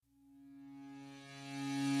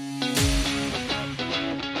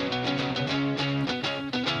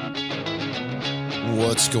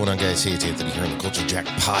What's going on, guys? Hey, it's Anthony here on the Culture Jack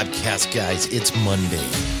podcast, guys. It's Monday,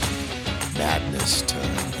 madness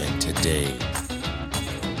time, and today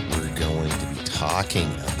we're going to be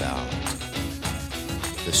talking about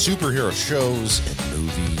the superhero shows and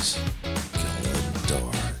movies going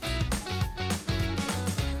dark.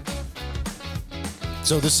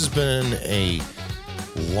 So this has been a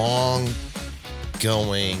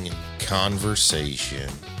long-going conversation,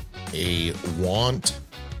 a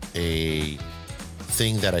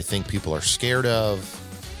thing that I think people are scared of,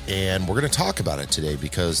 and we're going to talk about it today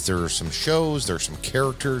because there are some shows, there are some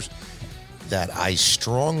characters that I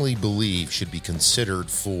strongly believe should be considered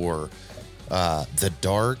for the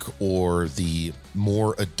dark or the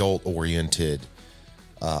more adult-oriented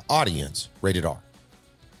audience, rated R.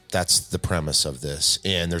 That's the premise of this,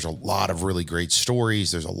 and there's a lot of really great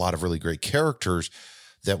stories, there's a lot of really great characters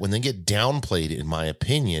that when they get downplayed, in my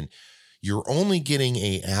opinion, you're only getting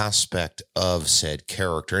an aspect of said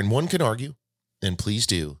character. And one can argue, and please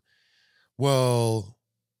do, well,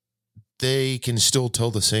 they can still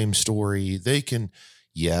tell the same story. They can,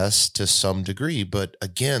 yes, to some degree. But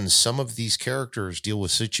again, some of these characters deal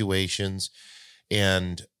with situations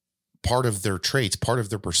and part of their traits, part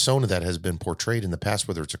of their persona that has been portrayed in the past,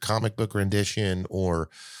 whether it's a comic book rendition or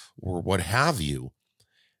what have you,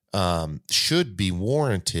 should be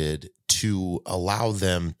warranted to allow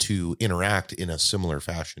them to interact in a similar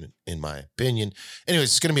fashion, in my opinion. Anyways,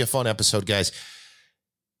 it's going to be a fun episode, guys.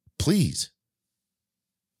 Please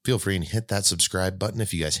feel free and hit that subscribe button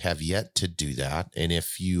if you guys have yet to do that. And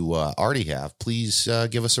if you already have, please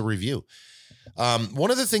give us a review.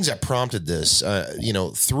 One of the things that prompted this,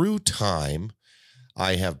 through time,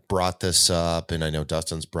 I have brought this up, and I know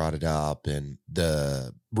Dustin's brought it up, and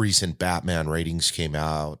the recent Batman ratings came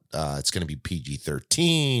out. It's going to be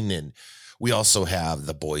PG-13, and we also have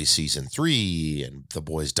The Boys Season 3, and The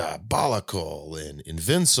Boys Diabolical, and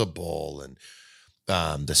Invincible, and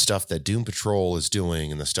the stuff that Doom Patrol is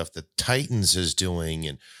doing, and the stuff that Titans is doing,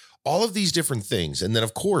 and all of these different things. And then,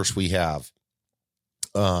 of course, we have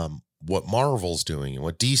what Marvel's doing, and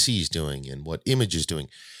what DC's doing, and what Image is doing.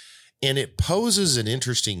 And it poses an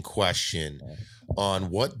interesting question on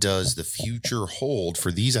what does the future hold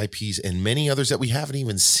for these IPs and many others that we haven't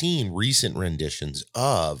even seen recent renditions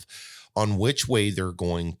of, on which way they're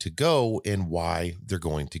going to go and why they're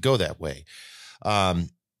going to go that way. One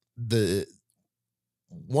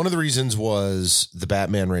of the reasons was the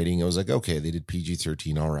Batman rating. I was like, okay, they did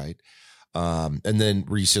PG-13. All right. And then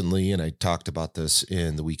recently, and I talked about this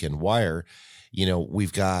in the Weekend Wire,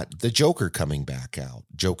 we've got the Joker coming back out.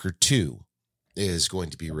 Joker 2 is going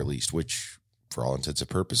to be released, which for all intents and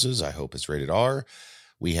purposes, I hope it's rated R.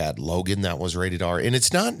 We had Logan that was rated R, and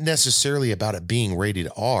it's not necessarily about it being rated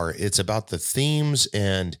R. It's about the themes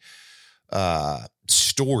and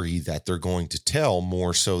story that they're going to tell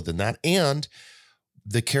more so than that. And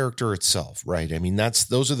the character itself, right? I mean,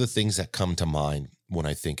 those are the things that come to mind when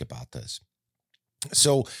I think about this.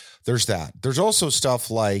 So there's that. There's also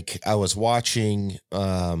stuff like I was watching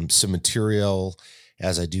some material,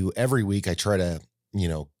 as I do every week. I try to,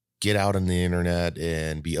 get out on the internet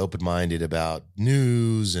and be open-minded about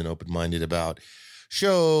news and open-minded about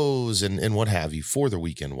shows and what have you for the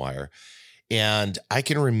Weekend Wire. And I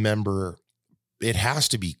can remember, it has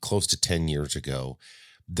to be close to 10 years ago,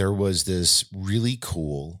 there was this really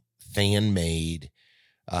cool fan-made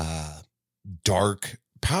dark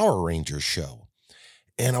Power Rangers show.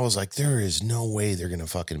 And I was like, there is no way they're going to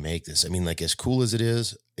fucking make this. I mean, like, as cool as it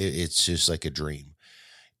is, it's just like a dream.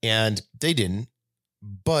 And they didn't.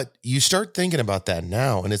 But you start thinking about that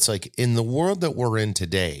now, and it's like, in the world that we're in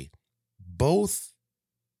today, both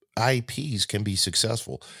IPs can be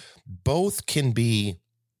successful. Both can be,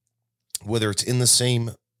 whether it's in the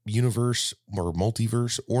same universe or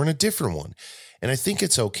multiverse or in a different one. And I think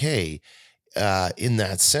it's okay in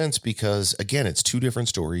that sense, because again, it's two different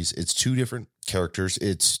stories. It's two different characters.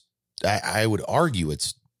 I would argue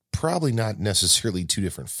it's probably not necessarily two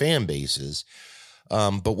different fan bases.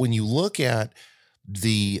 But when you look at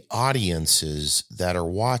the audiences that are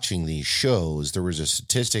watching these shows, there was a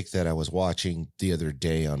statistic that I was watching the other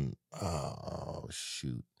day on,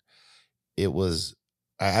 it was,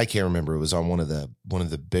 I can't remember. It was on one of the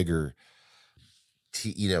bigger,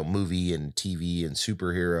 movie and TV and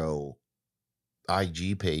superhero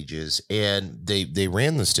IG pages, and they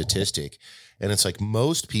ran the statistic, and it's like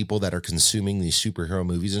most people that are consuming these superhero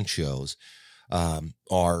movies and shows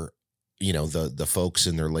are, the folks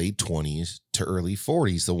in their late 20s to early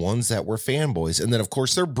 40s, the ones that were fanboys. And then, of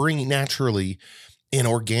course, they're bringing naturally and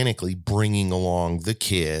organically bringing along the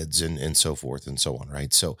kids and so forth and so on,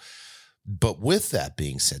 right? So But with that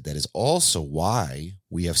being said, that is also why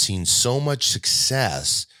we have seen so much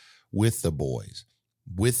success with The Boys,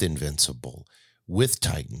 with Invincible, with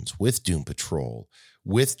Titans, with Doom Patrol,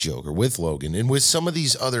 with Joker, with Logan, and with some of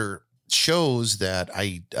these other shows that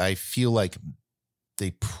I feel like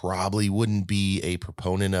they probably wouldn't be a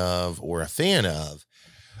proponent of or a fan of,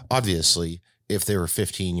 obviously, if they were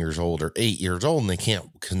 15 years old or 8 years old and they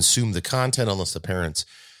can't consume the content unless the parents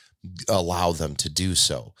allow them to do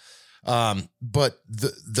so. But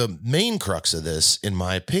the main crux of this, in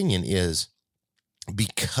my opinion, is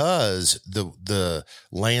because the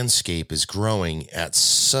landscape is growing at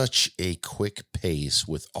such a quick pace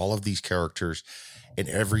with all of these characters and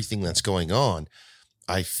everything that's going on,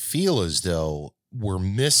 I feel as though we're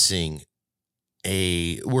missing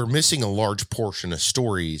a large portion of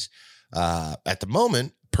stories at the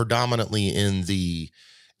moment, predominantly in the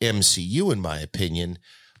MCU, in my opinion,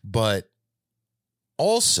 but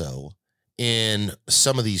also in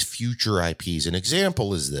some of these future IPs. An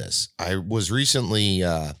example is this. I was recently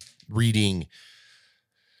reading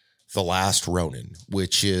The Last Ronin,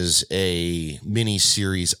 which is a mini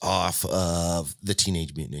series off of the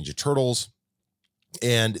Teenage Mutant Ninja Turtles.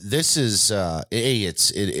 And this is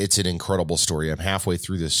it's an incredible story. I'm halfway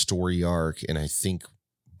through this story arc, and I think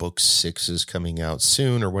book 6 is coming out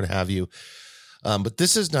soon or what have you. But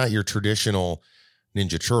this is not your traditional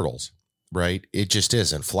Ninja Turtles, right? It just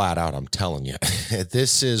isn't, flat out. I'm telling you.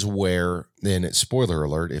 This is where, and spoiler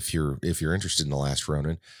alert, if you're interested in The Last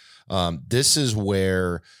Ronin, this is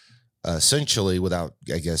where essentially, without,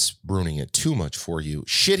 I guess, ruining it too much for you,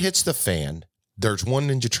 shit hits the fan. There's one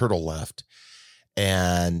Ninja Turtle left,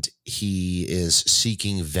 and he is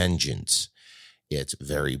seeking vengeance. It's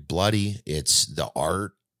very bloody. It's the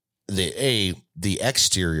art. The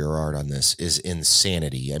exterior art on this is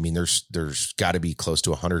insanity. I mean, there's got to be close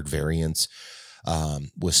to 100 variants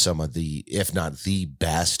with some of the, if not the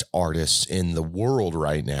best artists in the world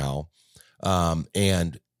right now.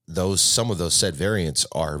 And some of those said variants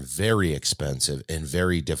are very expensive and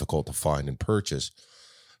very difficult to find and purchase.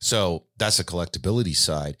 So that's the collectability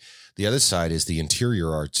side. The other side is the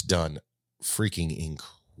interior art's done freaking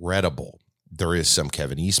incredible. There is some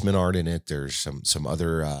Kevin Eastman art in it. There's some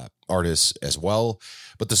other artists as well.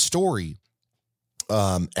 But the story,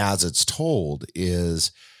 as it's told,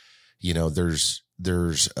 is,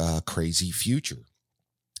 there's a crazy future.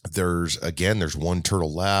 There's one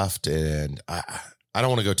turtle left, and I don't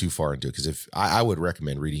want to go too far into it because if I would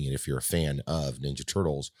recommend reading it if you're a fan of Ninja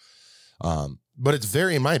Turtles. But it's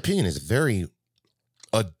very, in my opinion, it's very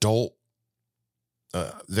adult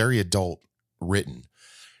written,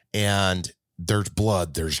 and there's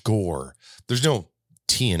blood, there's gore. There's no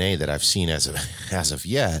TNA that I've seen as of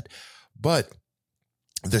yet, but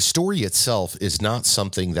the story itself is not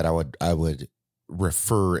something that I would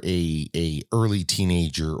refer a early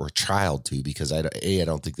teenager or child to, because I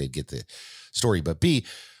don't think they'd get the story, but B,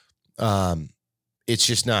 it's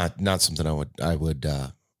just not something I would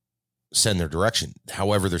send their direction.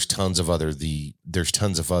 However, there's tons of other Teenage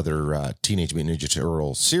Mutant Ninja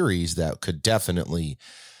Turtle series that could definitely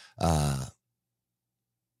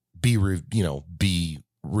be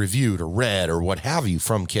reviewed or read or what have you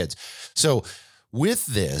from kids. So with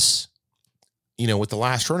this, with The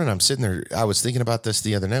Last Ronin, I'm sitting there, I was thinking about this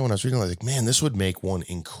the other night when I was reading, I was like, man, this would make one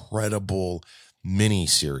incredible mini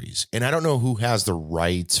series. And I don't know who has the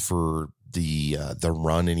rights for the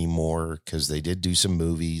run anymore, because they did do some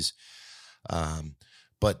movies.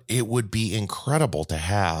 But it would be incredible to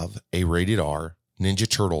have a rated R Ninja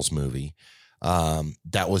Turtles movie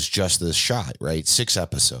that was just this shot, right? 6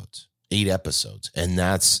 episodes, 8 episodes. And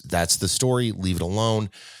that's the story. Leave it alone.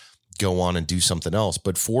 Go on and do something else.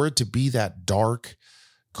 But for it to be that dark,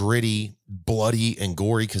 gritty, bloody, and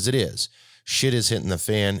gory, because it is, shit is hitting the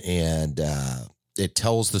fan, and it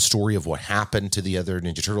tells the story of what happened to the other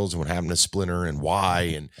Ninja Turtles and what happened to Splinter and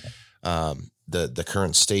why, and the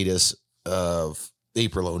current status of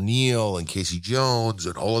April O'Neil and Casey Jones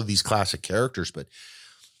and all of these classic characters. But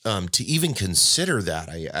to even consider that,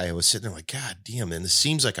 I was sitting there like, God damn, man, this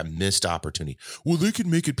seems like a missed opportunity. Well, they can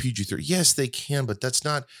make it PG-13. Yes, they can, but that's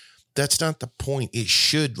not the point. It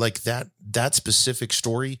should, like that specific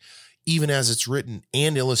story, even as it's written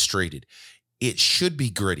and illustrated, it should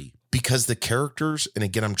be gritty, because the characters, and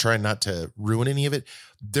again, I'm trying not to ruin any of it,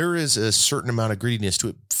 there is a certain amount of grittiness to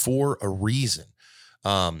it for a reason.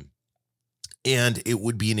 And it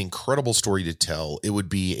would be an incredible story to tell. It would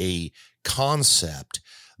be a concept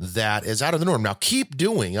that is out of the norm. Now, keep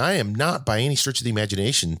doing. I am not by any stretch of the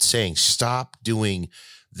imagination saying stop doing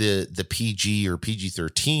the PG or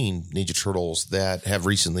PG-13 Ninja Turtles that have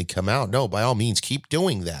recently come out. No, by all means, keep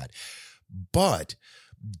doing that. But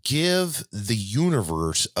give the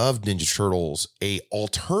universe of Ninja Turtles a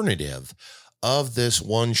alternative of this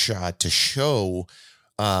one shot to show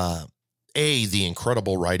the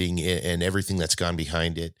incredible writing and everything that's gone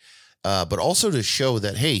behind it, but also to show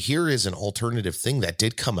that, hey, here is an alternative thing that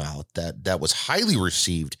did come out that was highly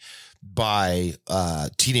received by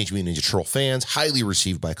Teenage Mutant Ninja Turtle fans, highly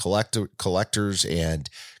received by collectors and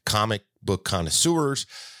comic book connoisseurs,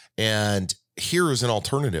 and here is an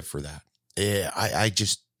alternative for that.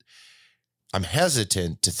 I'm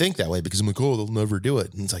hesitant to think that way because I'm like, oh, they'll never do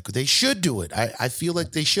it. And it's like, they should do it. I feel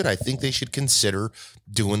like they should. I think they should consider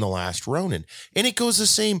doing The Last Ronin. And it goes the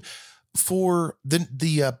same for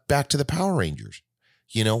the Back to the Power Rangers.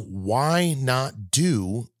 You know, why not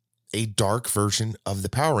do a dark version of the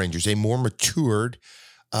Power Rangers, a more matured,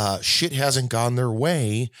 shit hasn't gone their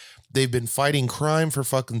way. They've been fighting crime for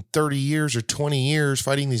fucking 30 years or 20 years,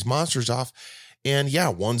 fighting these monsters off. And yeah,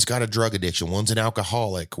 one's got a drug addiction. One's an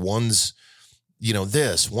alcoholic. One's, you know,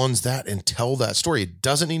 this, one's that, and tell that story. It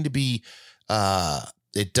doesn't need to be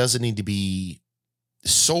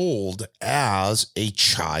sold as a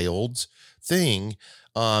child's thing.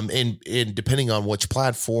 And depending on which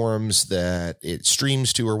platforms that it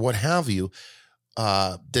streams to or what have you,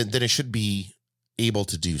 then it should be able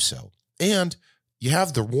to do so. And you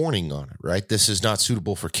have the warning on it, right? This is not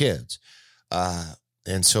suitable for kids,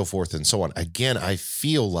 and so forth and so on. Again, I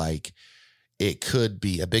feel like it could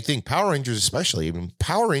be a big thing. Power Rangers, especially. I mean,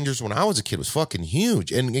 Power Rangers when I was a kid was fucking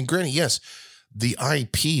huge. And granted, yes, the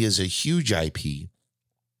IP is a huge IP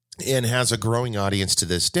and has a growing audience to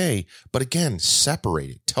this day. But again,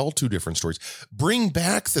 separate it. Tell two different stories. Bring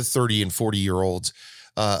back the 30 and 40-year-olds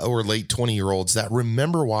or late 20-year-olds that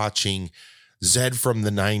remember watching Zed from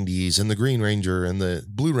the 90s and the Green Ranger and the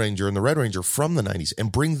Blue Ranger and the Red Ranger from the 90s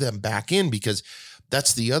and bring them back in, because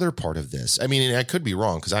that's the other part of this. I mean, and I could be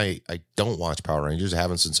wrong because I don't watch Power Rangers. I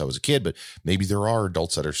haven't since I was a kid, but maybe there are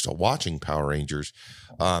adults that are still watching Power Rangers.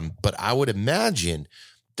 But I would imagine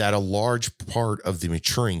that a large part of the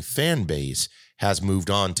maturing fan base has moved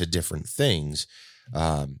on to different things.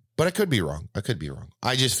 But I could be wrong.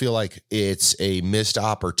 I just feel like it's a missed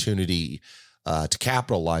opportunity to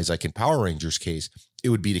capitalize. Like in Power Rangers case, it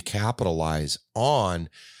would be to capitalize on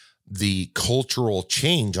the cultural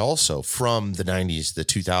change also from the 90s, the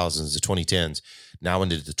 2000s, the 2010s, now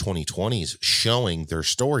into the 2020s, showing their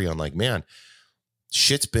story on like, man,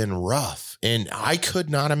 shit's been rough. And I could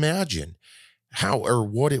not imagine how or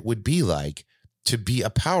what it would be like to be a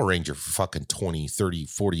Power Ranger for fucking 20, 30,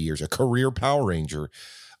 40 years, a career Power Ranger,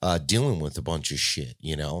 dealing with a bunch of shit,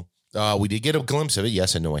 you know? We did get a glimpse of it,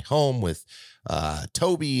 yes, in No Way Home with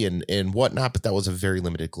Toby and whatnot, but that was a very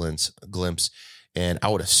limited glimpse. And I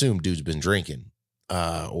would assume dude's been drinking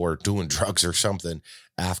or doing drugs or something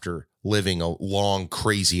after living a long,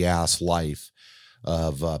 crazy ass life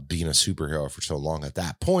of being a superhero for so long. At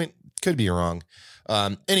that point, could be wrong.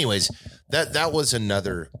 Anyways, that was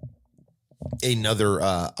another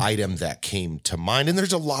item that came to mind. And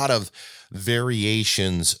there's a lot of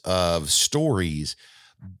variations of stories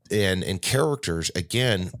and characters,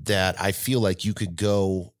 again, that I feel like you could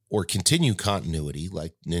go or continue continuity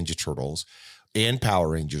like Ninja Turtles and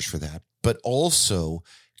Power Rangers for that, but also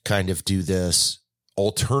kind of do this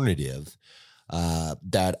alternative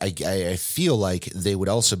that I feel like they would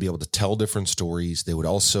also be able to tell different stories. They would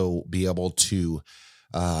also be able to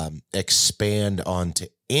expand onto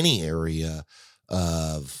any area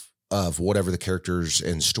of whatever the characters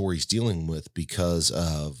and stories dealing with, because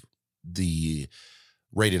of the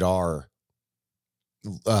rated R,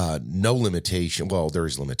 no limitation. Well, there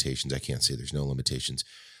is limitations. I can't say there's no limitations,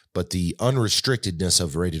 but the unrestrictedness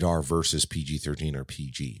of rated R versus PG-13 or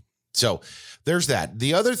PG. So there's that.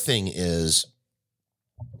 The other thing is,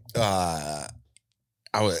 I'm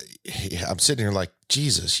sitting here like,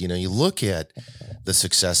 Jesus, you know, you look at the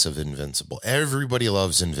success of Invincible. Everybody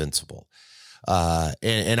loves Invincible.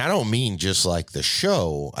 And I don't mean just like the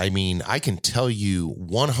show. I mean, I can tell you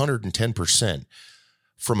 110%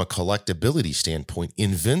 from a collectability standpoint,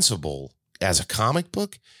 Invincible as a comic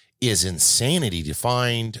book is insanity to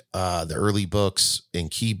find. The early books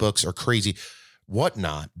and key books are crazy.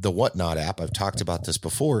 Whatnot, the Whatnot app, I've talked about this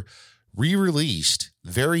before, re-released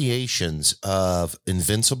variations of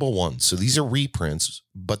Invincible 1. So these are reprints,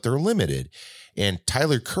 but they're limited. And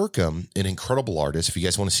Tyler Kirkham, an incredible artist, if you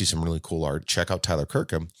guys want to see some really cool art, check out Tyler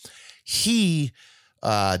Kirkham. He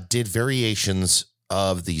did variations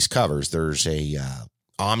of these covers. There's a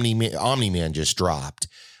Omni-Man just dropped,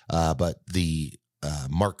 but the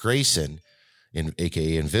Mark Grayson,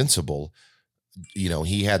 aka Invincible, you know,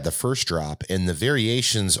 he had the first drop, and the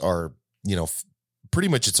variations are, you know, pretty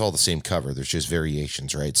much it's all the same cover. There's just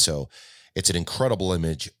variations, right? So It's an incredible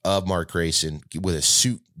image of Mark Grayson with a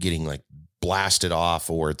suit getting like blasted off,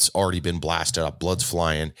 or it's already been blasted off, blood's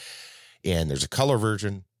flying. And there's a color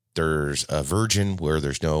version. There's a virgin where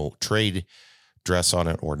there's no trade dress on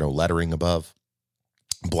it or no lettering above,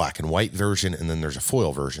 black and white version. And then there's a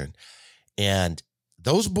foil version. And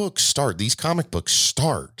those these comic books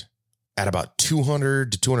start at about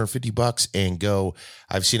 $200 to $250 and go,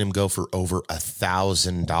 I've seen them go for over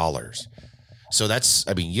 $1,000. So that's,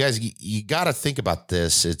 I mean, you guys, you got to think about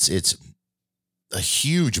this. It's a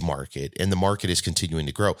huge market, and the market is continuing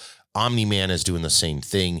to grow. Omni-Man is doing the same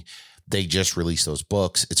thing. They just released those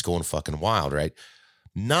books. It's going fucking wild, right?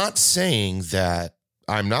 I'm not saying that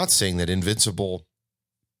Invincible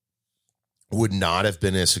would not have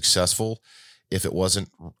been as successful if it wasn't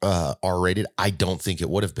R-rated. I don't think it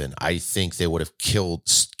would have been. I think they would have killed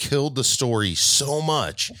the story so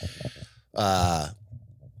much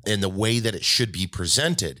in the way that it should be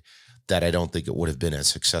presented that I don't think it would have been as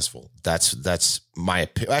successful. That's my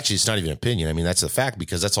opinion. Actually, it's not even an opinion. I mean, that's the fact,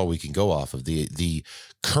 because that's all we can go off of. The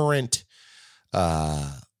current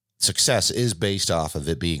success is based off of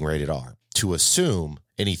it being rated R. To assume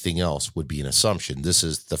anything else would be an assumption.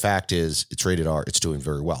 The fact is it's rated R. It's doing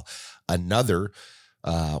very well. Another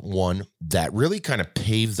one that really kind of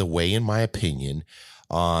paved the way, in my opinion,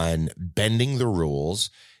 on bending the rules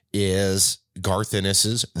is Garth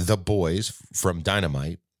Ennis's The Boys from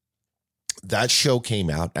Dynamite. That show came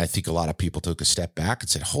out, and I think a lot of people took a step back and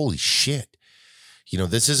said, holy shit,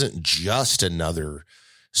 this isn't just another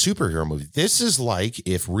superhero movie. This is like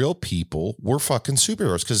if real people were fucking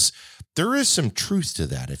superheroes, because there is some truth to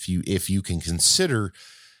that. If you can consider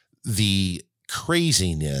the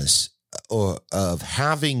craziness of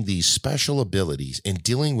having these special abilities and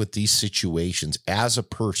dealing with these situations as a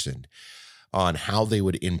person, on how they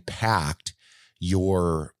would impact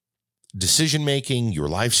your decision-making, your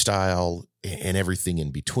lifestyle, and everything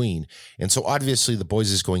in between. And so obviously The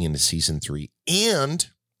Boys is going into season 3, and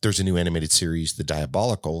there's a new animated series, The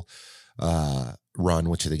Diabolical run,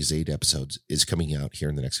 which I think is 8 episodes, is coming out here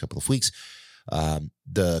in the next couple of weeks.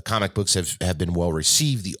 The comic books have been well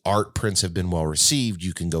received. The art prints have been well received.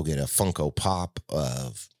 You can go get a Funko Pop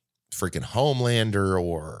of freaking Homelander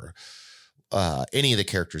or any of the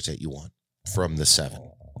characters that you want from the 7.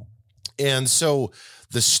 And so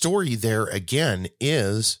the story there again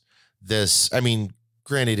is this. I mean,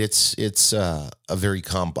 granted, it's a very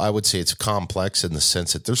I would say it's complex in the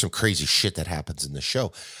sense that there's some crazy shit that happens in the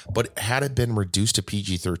show. But had it been reduced to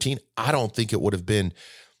PG-13, I don't think it would have been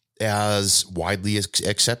as widely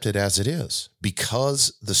accepted as it is,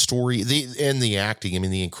 because the story, the acting, I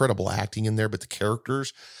mean, the incredible acting in there, but the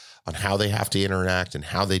characters on how they have to interact and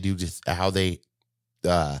how they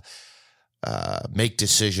make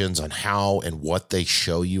decisions on how and what they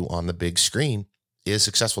show you on the big screen is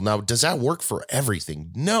successful. Now, does that work for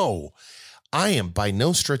everything? No. I am by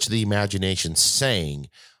no stretch of the imagination saying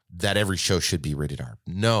that every show should be rated R.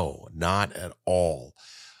 No, not at all.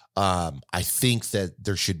 I think that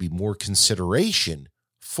there should be more consideration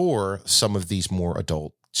for some of these more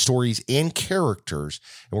adult stories and characters.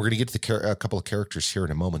 And we're going to get to a couple of characters here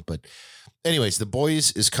in a moment. But anyways, The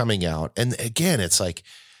Boys is coming out. And again, it's like,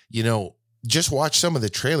 just watch some of the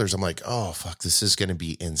trailers. I'm like, oh, fuck, this is going to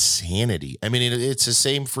be insanity. I mean, it's the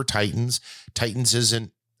same for Titans. Titans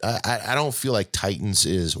isn't, I don't feel like Titans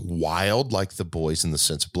is wild like The Boys in the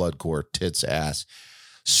sense of blood, gore, tits, ass,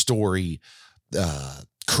 story,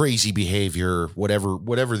 crazy behavior, whatever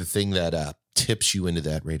the thing that tips you into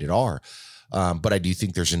that rated R. But I do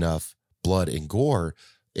think there's enough blood and gore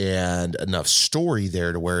and enough story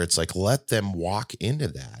there to where it's like, let them walk into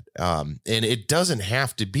that. And it doesn't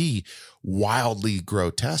have to be wildly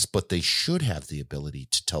grotesque, but they should have the ability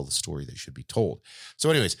to tell the story they should be told. So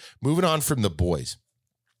anyways, moving on from The Boys,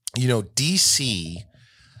 DC,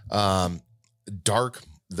 the dark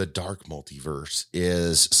multiverse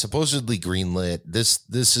is supposedly greenlit.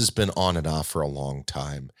 This has been on and off for a long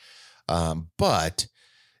time. But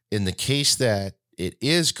in the case that it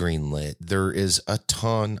is greenlit, there is a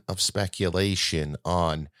ton of speculation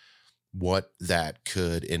on what that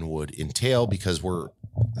could and would entail, because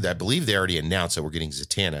I believe they already announced that we're getting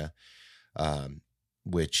Zatanna,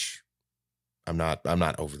 which I'm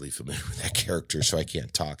not overly familiar with that character, so I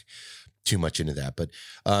can't talk too much into that. But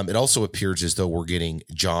it also appears as though we're getting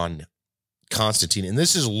John Constantine, and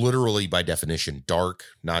this is literally by definition dark,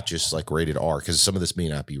 not just like rated R, because some of this may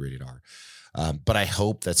not be rated R. But I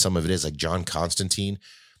hope that some of it is like John Constantine,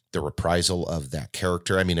 the reprisal of that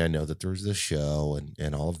character. I mean, I know that there's the show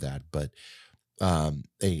and all of that, but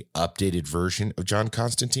a updated version of John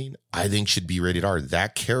Constantine, I think should be rated R.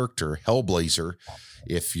 That character, Hellblazer,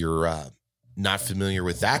 if you're not familiar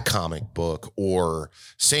with that comic book, or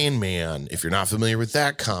Sandman, if you're not familiar with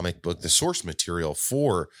that comic book, the source material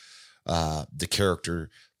for the character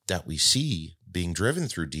that we see being driven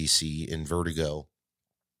through DC in Vertigo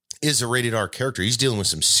is a rated R character. He's dealing with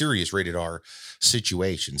some serious rated R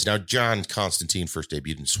situations. Now, John Constantine first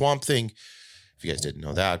debuted in Swamp Thing. If you guys didn't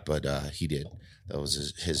know that, but he did. That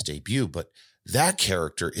was his debut. But that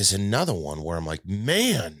character is another one where I'm like,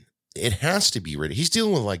 man, it has to be rated. He's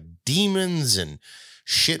dealing with like demons and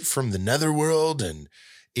shit from the netherworld, and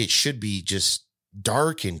it should be just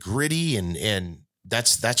dark and gritty, and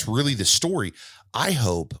that's really the story. I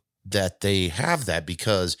hope that they have that,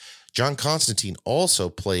 because John Constantine also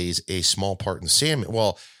plays a small part in the Sandman.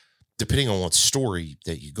 Well, depending on what story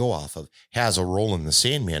that you go off of, has a role in the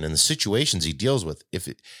Sandman and the situations he deals with. If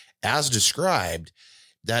it, as described,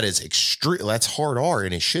 that is extreme, that's hard R,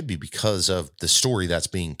 and it should be because of the story that's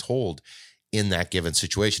being told in that given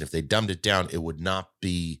situation. If they dumbed it down, it would not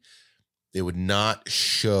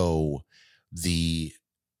show the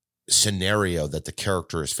scenario that the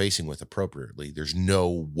character is facing with appropriately. There's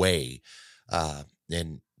no way.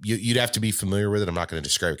 And you'd have to be familiar with it. I'm not going to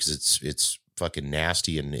describe it because it's fucking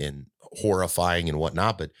nasty and horrifying and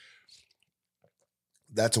whatnot, but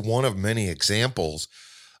that's one of many examples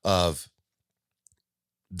of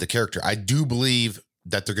the character. I do believe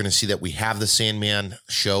that they're going to see that we have the Sandman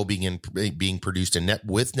show being produced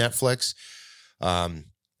with Netflix.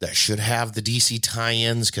 That should have the DC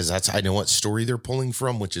tie-ins, because I know what story they're pulling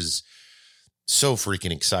from, which is so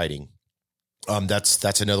freaking exciting.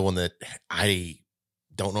 That's another one that I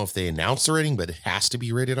don't know if they announced the rating, but it has to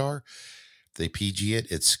be rated R. If they PG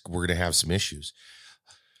it, we're going to have some issues.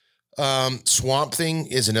 Swamp Thing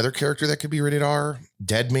is another character that could be rated R.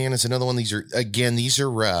 Deadman is another one. These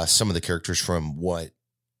are some of the characters from what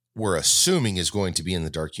we're assuming is going to be in the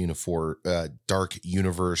Dark Universe.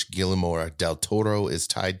 Guillermo del Toro is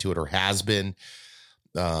tied to it, or has been.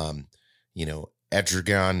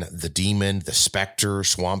 Etrigan, the Demon, the Spectre,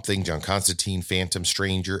 Swamp Thing, John Constantine, Phantom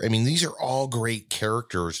Stranger. I mean, these are all great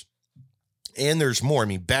characters, and there's more. I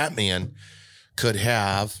mean, Batman could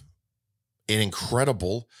have an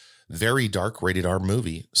incredible, very dark rated R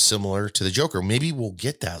movie similar to the Joker. Maybe we'll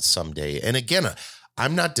get that someday. And again,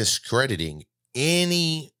 I'm not discrediting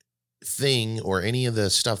anything or any of the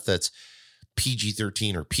stuff that's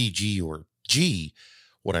PG-13 or PG or G.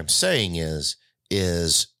 What I'm saying is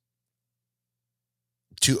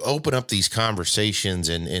to open up these conversations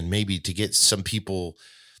and maybe to get some people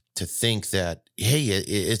to think that, hey,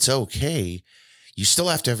 it's okay. You still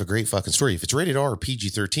have to have a great fucking story. If it's rated R or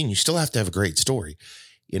PG-13, you still have to have a great story.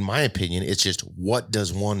 In my opinion, it's just, what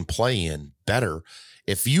does one play in better?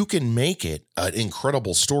 If you can make it an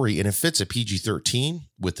incredible story and it fits a PG-13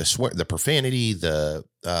 with the profanity, the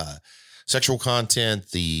sexual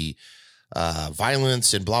content, the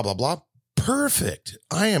violence, and blah, blah, blah, perfect.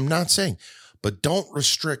 I am not saying, but don't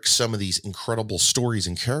restrict some of these incredible stories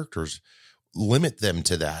and characters. Limit them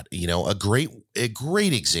to that. A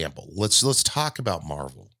great example. Let's talk about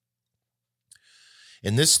Marvel.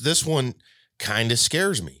 And this one kind of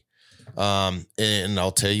scares me. And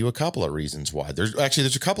I'll tell you a couple of reasons why. There's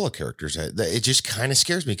a couple of characters that it just kind of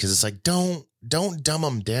scares me, because it's like, don't dumb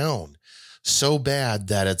them down so bad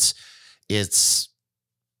that it's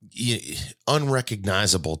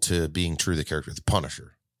unrecognizable to being true to the character. The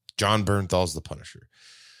Punisher. John Bernthal's The Punisher.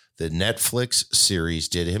 The Netflix series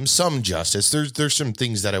did him some justice. There's some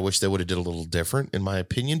things that I wish they would have did a little different, in my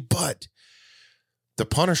opinion, but the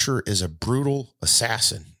Punisher is a brutal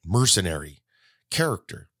assassin, mercenary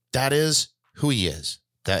character. That is who he is.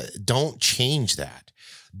 That don't change that.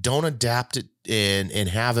 Don't adapt it and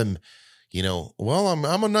have him, well,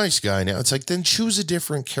 I'm a nice guy now. It's like, then choose a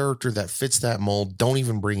different character that fits that mold. Don't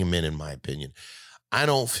even bring him in my opinion. I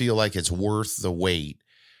don't feel like it's worth the wait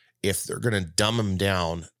if they're going to dumb him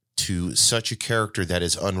down to such a character that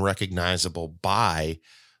is unrecognizable by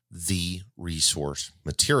the resource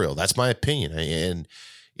material. That's my opinion.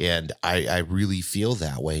 And I really feel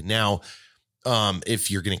that way. Now,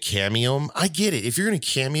 if you're going to cameo them, I get it. If you're going to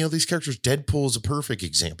cameo these characters, Deadpool is a perfect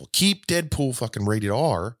example. Keep Deadpool fucking rated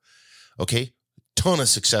R. Okay. Ton of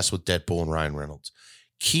success with Deadpool and Ryan Reynolds.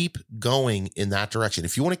 Keep going in that direction.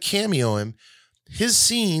 If you want to cameo him, his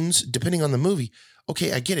scenes, depending on the movie,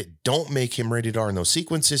 okay, I get it. Don't make him rated R in those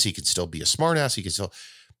sequences. He can still be a smartass.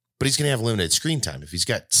 But he's going to have limited screen time. If he's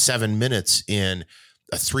got 7 minutes in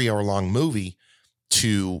a 3-hour-long movie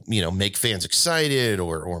to, make fans excited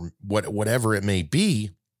or whatever it may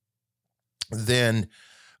be, then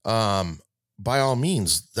by all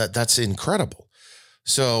means, that's incredible.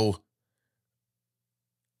 So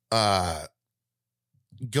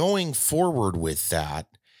going forward with that,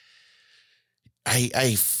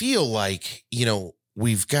 I feel like,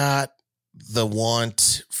 we've got the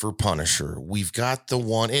want for Punisher. We've got the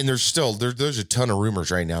want, and there's a ton of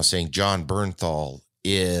rumors right now saying John Bernthal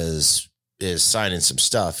is signing some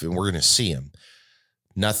stuff, and we're going to see him.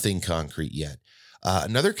 Nothing concrete yet.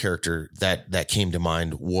 Another character that came to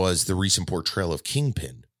mind was the recent portrayal of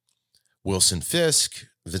Kingpin, Wilson Fisk,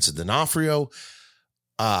 Vincent D'Onofrio.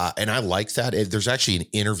 And I like that. There's actually an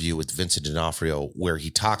interview with Vincent D'Onofrio where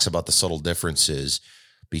he talks about the subtle differences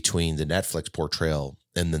between the Netflix portrayal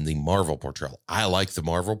and then the Marvel portrayal. I like the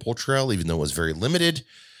Marvel portrayal, even though it was very limited.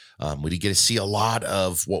 We didn't get to see a lot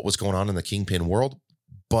of what was going on in the Kingpin world,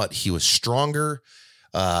 but he was stronger.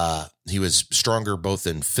 He was stronger both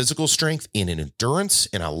in physical strength and in endurance,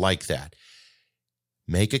 and I like that.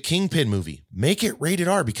 Make a Kingpin movie. Make it rated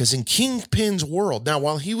R, because in Kingpin's world, now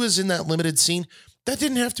while he was in that limited scene, that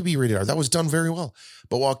didn't have to be rated R. That was done very well.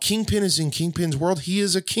 But while Kingpin is in Kingpin's world, he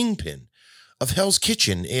is a Kingpin of Hell's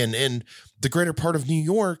Kitchen and the greater part of New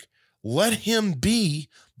York. Let him be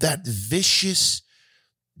that vicious,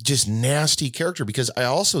 just nasty character, because I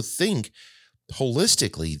also think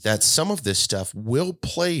holistically that some of this stuff will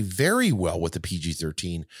play very well with the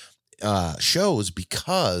PG-13 shows,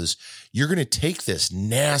 because you're going to take this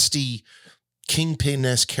nasty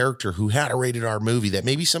Kingpin-esque character who had a rated R movie that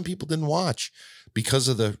maybe some people didn't watch because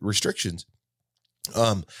of the restrictions,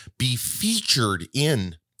 be featured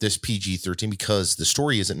in this PG-13, because the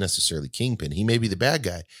story isn't necessarily Kingpin. He may be the bad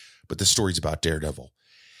guy, but the story's about Daredevil.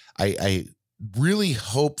 I really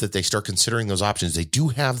hope that they start considering those options. They do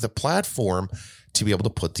have the platform to be able to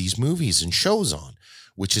put these movies and shows on,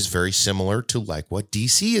 which is very similar to like what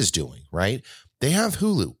DC is doing, right? They have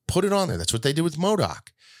Hulu. Put it on there. That's what they did with MODOK.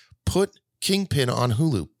 Put Kingpin on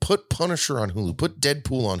Hulu. Put Punisher on Hulu. Put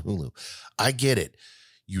Deadpool on Hulu. I get it.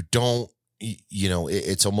 You don't,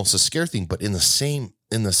 it's almost a scare thing, but in the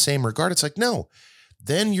same regard, it's like, no,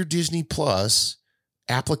 then your Disney Plus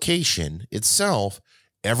application itself,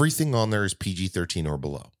 everything on there is PG-13 or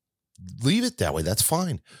below. Leave it that way. That's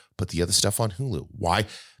fine. Put the other stuff on Hulu. Why?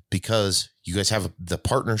 Because you guys have the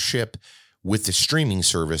partnership with the streaming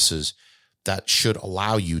services that should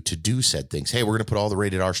allow you to do said things. Hey, we're going to put all the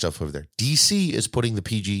rated R stuff over there. DC is putting the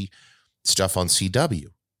PG stuff on CW.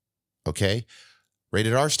 Okay.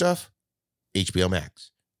 Rated R stuff, HBO Max.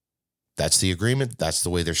 That's the agreement. That's the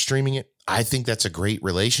way they're streaming it. I think that's a great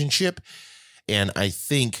relationship. And I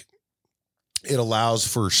think it allows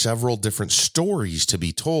for several different stories to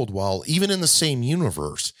be told, while even in the same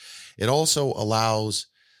universe, it also allows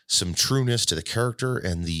some trueness to the character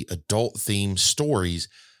and the adult themed stories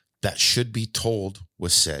that should be told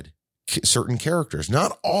with said certain characters.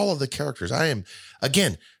 Not all of the characters.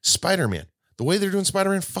 Again, Spider-Man, the way they're doing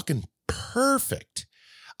Spider-Man, fucking perfect.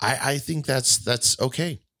 I think that's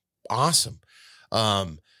okay. Awesome.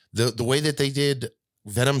 The way that they did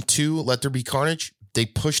Venom 2, Let There Be Carnage, they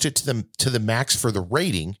pushed it to the max for the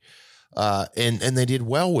rating. And they did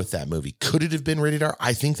well with that movie. Could it have been rated R?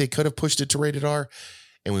 I think they could have pushed it to rated R,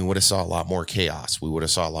 and we would have saw a lot more chaos. We would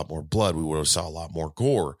have saw a lot more blood. We would have saw a lot more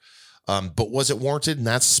gore. But was it warranted in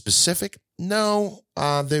that specific? No,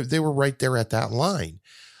 they were right there at that line.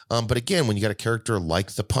 But again, when you got a character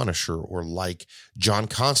like the Punisher or like John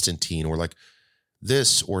Constantine or like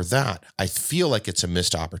this or that, I feel like it's a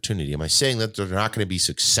missed opportunity. Am I saying that they're not going to be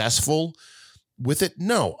successful with it?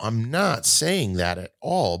 No, I'm not saying that at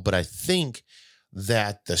all. But I think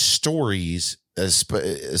that the stories,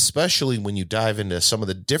 especially when you dive into some of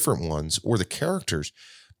the different ones or the characters,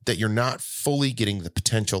 that you're not fully getting the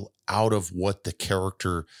potential out of what the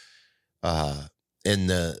character and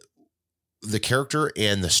the character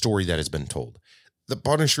and the story that has been told. The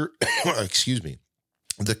Punisher, excuse me,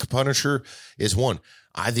 the Punisher is one.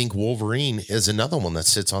 I think Wolverine is another one that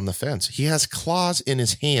sits on the fence. He has claws in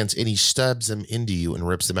his hands and he stabs them into you and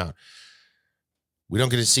rips them out. We don't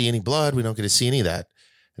get to see any blood. We don't get to see any of that.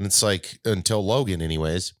 And it's like, until Logan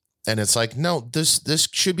anyways. And it's like, no, this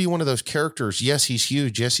should be one of those characters. Yes, he's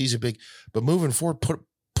huge. Yes, he's a big, but moving forward,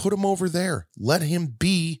 put him over there. Let him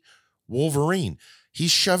be Wolverine.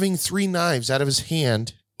 He's shoving 3 knives out of his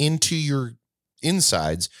hand into your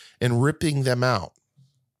insides and ripping them out.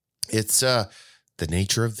 It's the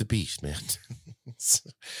nature of the beast, man.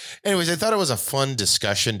 Anyways, I thought it was a fun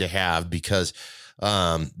discussion to have, because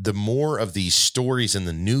the more of these stories in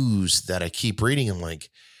the news that I keep reading, I'm like,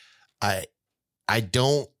 I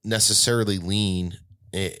don't necessarily lean,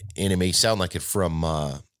 and it may sound like it from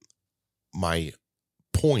my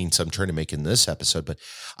points I'm trying to make in this episode, but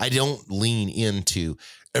I don't lean into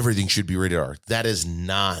everything should be rated R. That is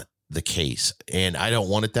not the case. And I don't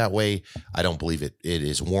want it that way. I don't believe it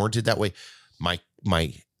is warranted that way.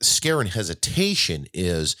 My scare and hesitation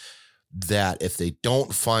is that if they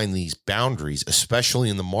don't find these boundaries, especially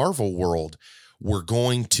in the Marvel world, we're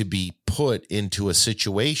going to be put into a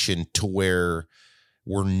situation to where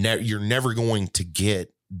you're never going to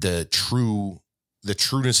get the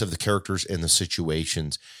trueness of the characters and the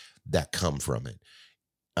situations that come from it.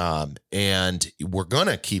 And we're going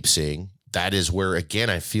to keep seeing that is where, again,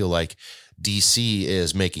 I feel like DC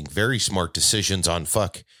is making very smart decisions on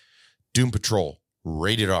Doom Patrol,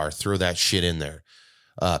 rated R, throw that shit in there.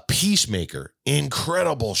 Peacemaker,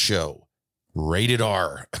 incredible show, rated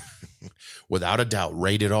R, without a doubt,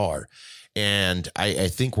 rated R. And I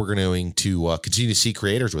think we're going to continue to see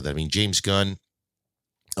creators with it. I mean, James Gunn,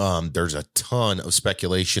 there's a ton of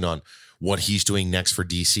speculation on what he's doing next for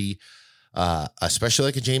DC, especially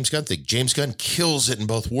like a James Gunn thing. James Gunn kills it in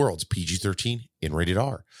both worlds, PG-13 and rated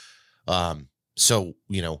R. So,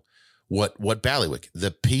 what Ballywick,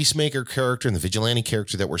 the Peacemaker character and the Vigilante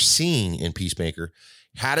character that we're seeing in Peacemaker,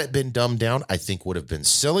 had it been dumbed down, I think would have been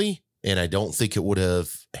silly. And I don't think it would have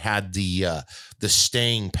had the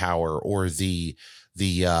staying power or the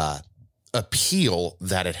appeal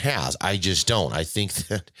that it has. I just don't. I think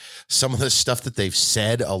that some of the stuff that they've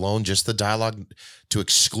said alone, just the dialogue to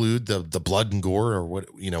exclude the blood and gore or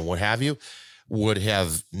what have you, would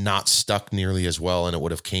have not stuck nearly as well. And it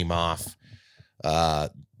would have came off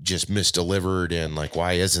just misdelivered and like,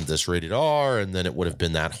 why isn't this rated R? And then it would have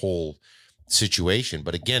been that whole situation.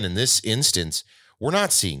 But again, in this instance, we're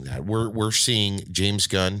not seeing that. We're seeing James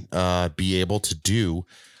Gunn be able to do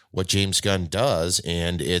what James Gunn does,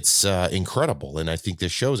 and it's incredible. And I think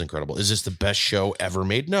this show is incredible. Is this the best show ever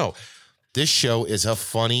made? No. This show is a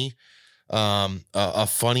funny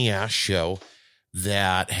ass show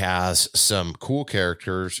that has some cool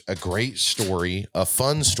characters, a great story, a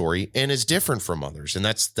fun story, and is different from others. And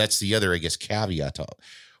that's the other, I guess, caveat to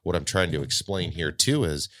what I'm trying to explain here too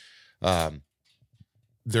is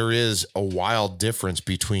there is a wild difference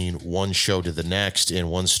between one show to the next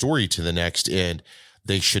and one story to the next, and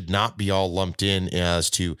they should not be all lumped in as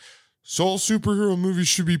to all superhero movies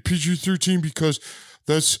should be PG-13 because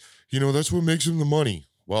that's what makes them the money.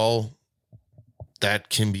 Well, that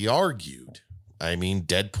can be argued. I mean,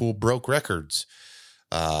 Deadpool broke records.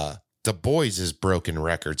 The Boys has broken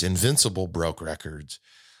records. Invincible broke records.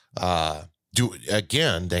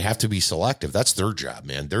 They have to be selective. That's their job,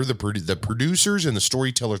 man. They're the producers and the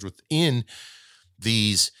storytellers within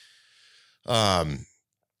these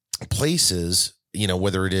places,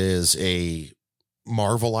 whether it is a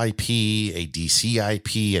Marvel IP, a DC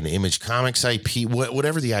IP, an Image Comics IP,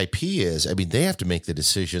 whatever the IP is. I mean, they have to make the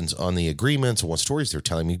decisions on the agreements and what stories they're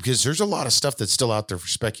telling me, because there's a lot of stuff that's still out there for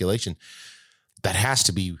speculation that has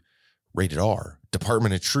to be rated R.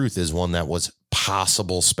 Department of Truth is one that was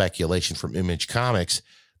possible speculation from Image Comics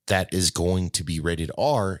that is going to be rated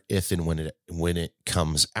R if and when it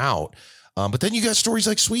comes out. But then you got stories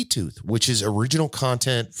like Sweet Tooth, which is original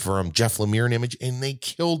content from Jeff Lemire and Image, and they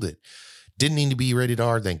killed it. Didn't need to be rated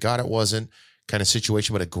R. Thank God it wasn't, kind of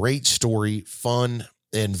situation, but a great story, fun,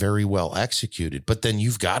 and very well executed. But then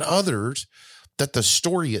you've got others that the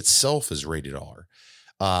story itself is rated R.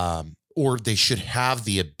 Or they should have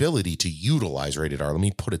the ability to utilize rated R. Let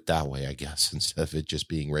me put it that way, I guess, instead of it just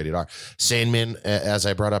being rated R. Sandman, as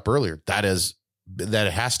I brought up earlier, that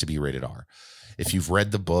it has to be rated R. If you've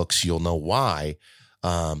read the books, you'll know why.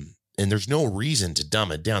 And there's no reason to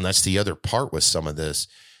dumb it down. That's the other part with some of this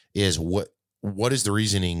is what is the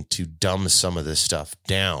reasoning to dumb some of this stuff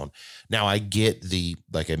down? Now, I get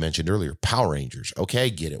like I mentioned earlier, Power Rangers. Okay, I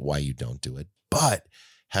get it why you don't do it. But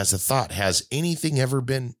has anything ever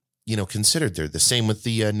been considered there? The same with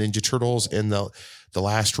the Ninja Turtles and the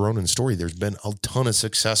Last Ronin story. There's been a ton of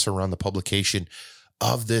success around the publication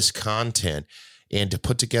of this content, and to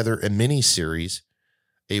put together a mini series,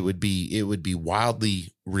 it would be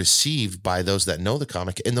wildly received by those that know the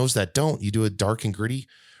comic, and those that don't. You do a dark and gritty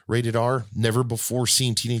rated R, never before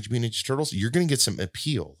seen Teenage Mutant Ninja Turtles, you're going to get some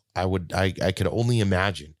appeal. I could only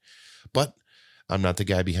imagine, but I'm not the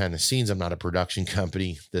guy behind the scenes. I'm not a production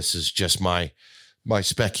company. This is just my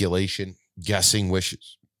speculation, guessing,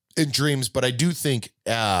 wishes, and dreams. But I do think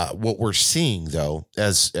what we're seeing, though,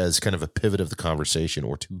 as kind of a pivot of the conversation,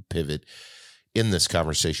 or to pivot in this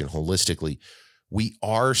conversation holistically, we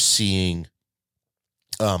are seeing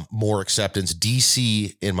more acceptance.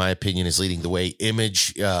 DC, in my opinion, is leading the way.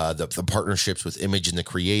 Image, the partnerships with Image and the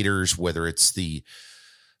creators, whether it's the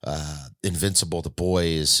Invincible, the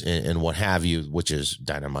Boys, and what have you, which is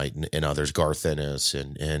Dynamite and others, Garth Ennis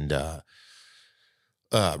and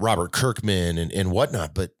Robert Kirkman and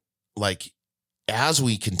whatnot. But like, as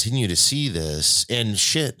we continue to see this, and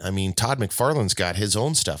I mean, Todd McFarlane's got his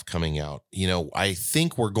own stuff coming out. I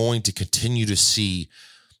think we're going to continue to see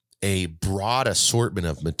a broad assortment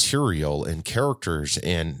of material and characters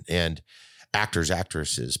and actors,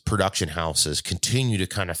 actresses, production houses continue to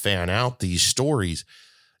kind of fan out these stories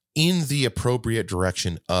in the appropriate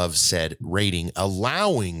direction of said rating,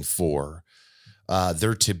 allowing for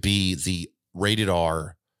there to be the rated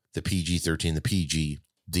R, the PG-13, the PG,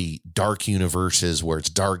 the dark universes where it's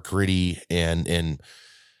dark, gritty, and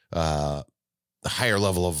a higher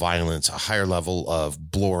level of violence, a higher level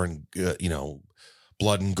of blood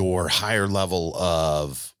and gore, higher level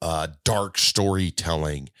of dark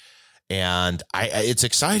storytelling. And it's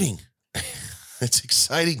exciting. It's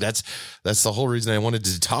exciting. That's the whole reason I wanted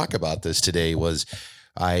to talk about this today was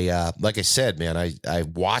like I said, man, I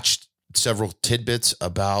watched several tidbits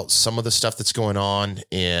about some of the stuff that's going on,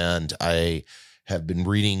 and I have been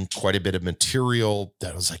reading quite a bit of material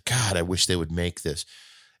that was like, God, I wish they would make this.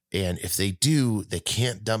 And if they do, they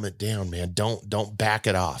can't dumb it down, man. Don't back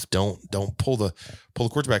it off. Don't pull the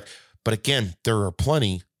cords back. But again,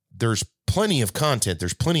 there's plenty of content.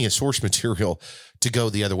 There's plenty of source material to go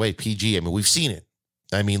the other way. PG. I mean, we've seen it.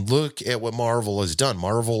 I mean, look at what Marvel has done.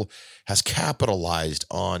 Marvel has capitalized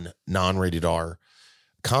on non-rated R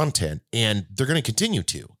content, and they're going to continue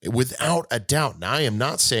to, without a doubt. Now, I am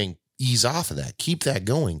not saying ease off of that. Keep that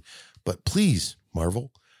going. But please,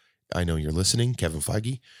 Marvel, I know you're listening, Kevin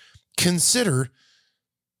Feige, consider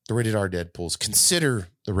the rated R Deadpools, consider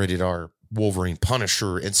the rated R Wolverine,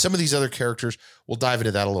 Punisher, and some of these other characters. We'll dive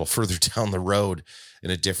into that a little further down the road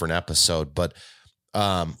in a different episode. But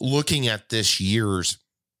looking at this year's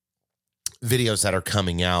videos that are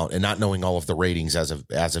coming out and not knowing all of the ratings as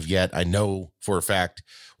of yet, I know for a fact,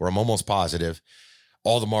 or I'm almost positive,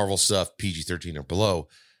 all the Marvel stuff, PG-13 or below.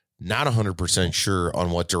 Not 100% sure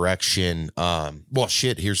on what direction. Well,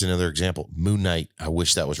 shit, here's another example. Moon Knight. I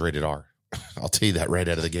wish that was rated R. I'll tell you that right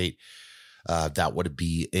out of the gate. That would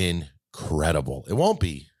be incredible. It won't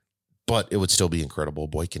be, but it would still be incredible.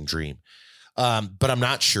 Boy can dream. But I'm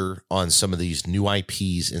not sure on some of these new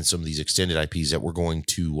IPs and some of these extended IPs that we're going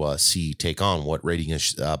to see take on. What rating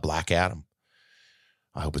is Black Adam?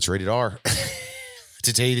 I hope it's rated R.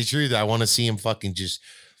 To tell you the truth, I want to see him fucking just...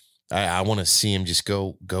 I want to see him just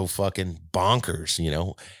go fucking bonkers. You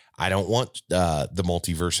know, I don't want the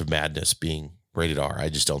Multiverse of Madness being rated R. I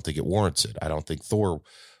just don't think it warrants it. I don't think Thor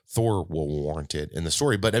will warrant it in the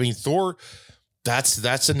story. But I mean, Thor, that's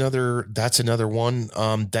another one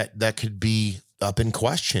that could be up in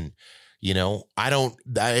question. You know,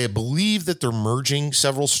 I believe that they're merging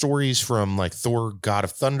several stories from like Thor, God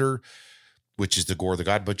of Thunder, which is the Gore the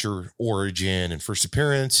God Butcher origin and first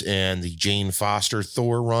appearance, and the Jane Foster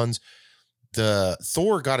Thor runs. The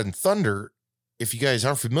Thor God and Thunder, if you guys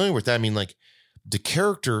aren't familiar with that, I mean, like the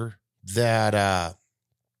character that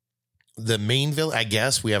the main villain, I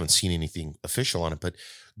guess we haven't seen anything official on it, but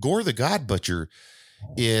Gore the God Butcher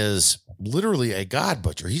is literally a God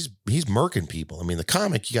Butcher. He's murking people. I mean, the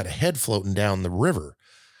comic, you got a head floating down the river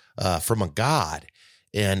from a god.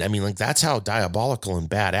 And I mean, like, that's how diabolical and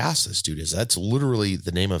badass this dude is. That's literally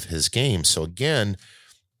the name of his game. So again,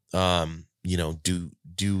 you know, do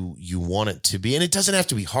you want it to be, and it doesn't have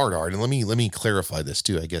to be hard R. And let me clarify this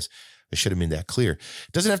too. I guess I should have made that clear.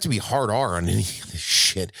 It doesn't have to be hard R on any of this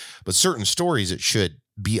shit, but certain stories it should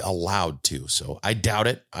be allowed to. So I doubt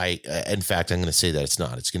it. In fact, I'm going to say that it's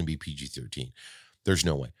not. It's going to be PG-13. There's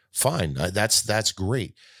no way. Fine. That's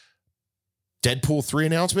great. Deadpool 3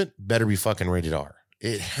 announcement better be fucking rated R.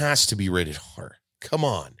 It has to be rated R. Come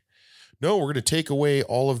on. No, we're going to take away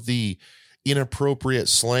all of the inappropriate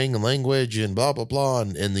slang and language and blah, blah, blah,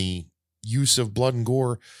 and the use of blood and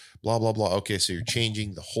gore, blah, blah, blah. Okay, so you're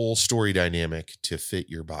changing the whole story dynamic to fit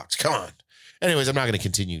your box. Come on. Anyways, I'm not going to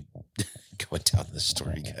continue going down this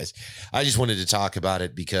story, guys. I just wanted to talk about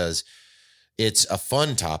it because it's a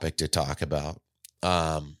fun topic to talk about.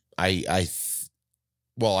 I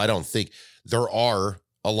don't think there are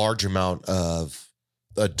a large amount of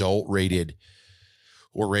adult rated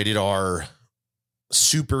or rated R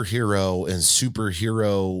superhero and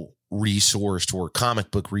superhero resourced or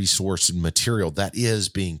comic book resourced and material that is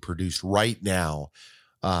being produced right now.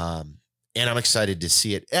 And I'm excited to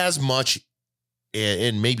see it as much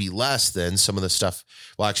and maybe less than some of the stuff.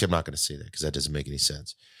 Well, actually, I'm not going to say that because that doesn't make any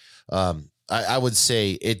sense. I would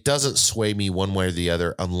say it doesn't sway me one way or the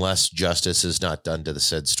other unless justice is not done to the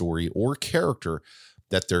said story or character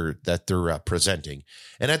that they're presenting.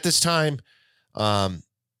 And at this time,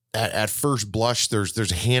 at first blush,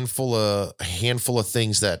 there's a handful of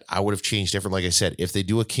things that I would have changed different. Like I said, if they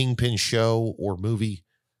do a Kingpin show or movie,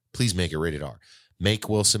 please make it rated R. Make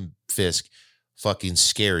Wilson Fisk fucking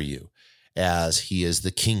scare you as he is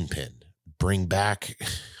the Kingpin. Bring back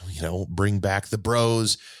the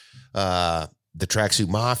bros. the Tracksuit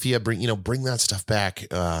Mafia, bring that stuff back.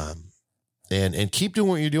 And keep doing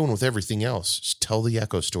what you're doing with everything else. Just tell the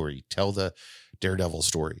Echo story, tell the Daredevil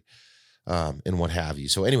story, and what have you.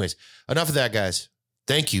 So anyways, enough of that, guys.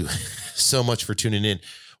 Thank you so much for tuning in.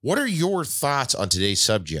 What are your thoughts on today's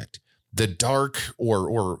subject? The dark,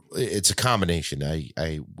 or it's a combination.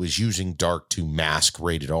 I was using dark to mask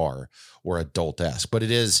rated R or adult-esque, but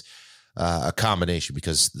it is a combination,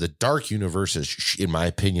 because the dark universe is, in my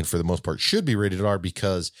opinion, for the most part, should be rated R,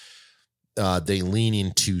 because they lean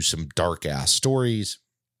into some dark ass stories,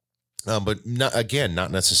 but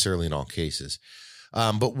not necessarily in all cases.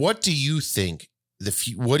 But what do you think the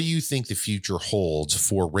future holds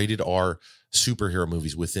for rated R superhero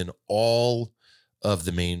movies within all of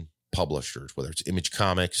the main publishers, whether it's Image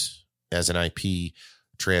Comics as an IP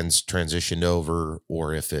transitioned over,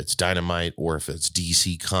 or if it's Dynamite, or if it's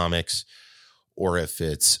DC Comics, or if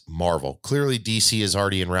it's Marvel? Clearly DC is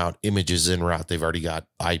already en route. Image is en route. They've already got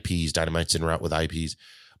IPs. Dynamite's en route with IPs.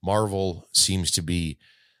 Marvel seems to be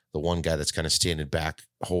the one guy that's kind of standing back,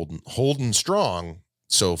 holding strong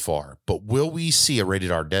so far. But will we see a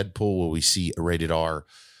rated R Deadpool? Will we see a rated R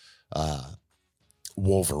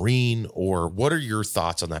Wolverine? Or what are your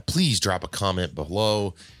thoughts on that? Please drop a comment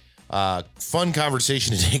below. Fun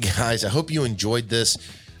conversation today, guys. I hope you enjoyed this.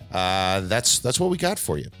 That's what we got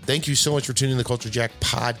for you. Thank you so much for tuning in to the Culture Jack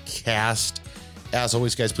podcast. As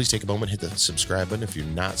always, guys, please take a moment, hit the subscribe button. If you're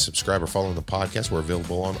not subscribed or following the podcast, we're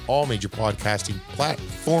available on all major podcasting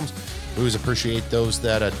platforms. We always appreciate those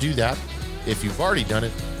that do that. If you've already done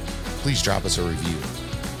it, please drop us a review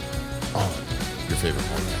on your favorite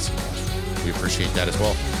podcasting platform. We appreciate that as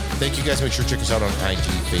well. Thank you, guys. Make sure to check us out on IG,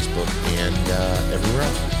 Facebook, and everywhere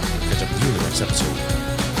else. Catch up with you in the next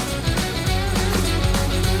episode.